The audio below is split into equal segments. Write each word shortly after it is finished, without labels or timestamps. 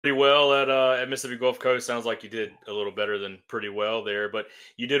pretty well at Mississippi Gulf Coast. Sounds like you did a little better than pretty well there, but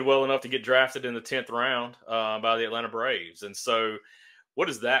you did well enough to get drafted in the 10th round by the Atlanta Braves. And so, what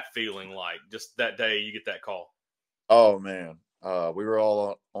is that feeling like? Just that day you get that call. Oh man, we were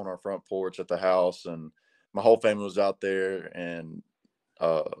all on our front porch at the house, and my whole family was out there. And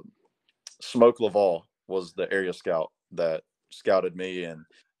uh, Smoke Laval was the area scout that scouted me, and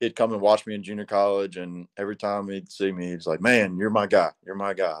he'd come and watch me in junior college. And every time he'd see me, he's like, "Man, you're my guy. You're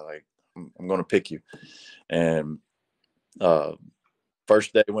my guy. Like, I'm going to pick you." And uh,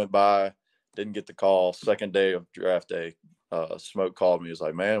 first day went by, didn't get the call. Second day of draft day, Smoke called me. He was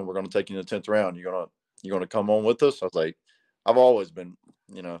like, "Man, we're going to take you in the 10th round. You gonna come on with us?" I was like, "I've always been,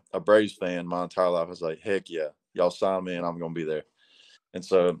 a Braves fan my entire life." I was like, "Heck yeah, y'all sign me, and I'm going to be there." And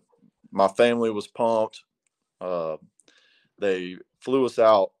so my family was pumped. Uh, they flew us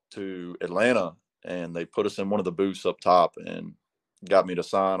out to Atlanta, and they put us in one of the booths up top and got me to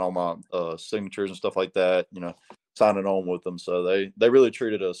sign all my signatures and stuff like that. Signing on with them. So they really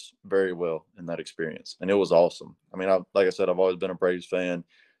treated us very well in that experience, and it was awesome. I mean, like I said, I've always been a Braves fan.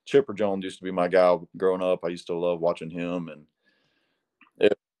 Chipper Jones used to be my guy growing up. I used to love watching him, and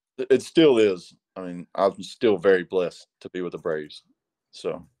it it still is. I mean, I'm still very blessed to be with the Braves.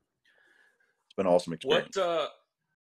 So it's been an awesome What experience.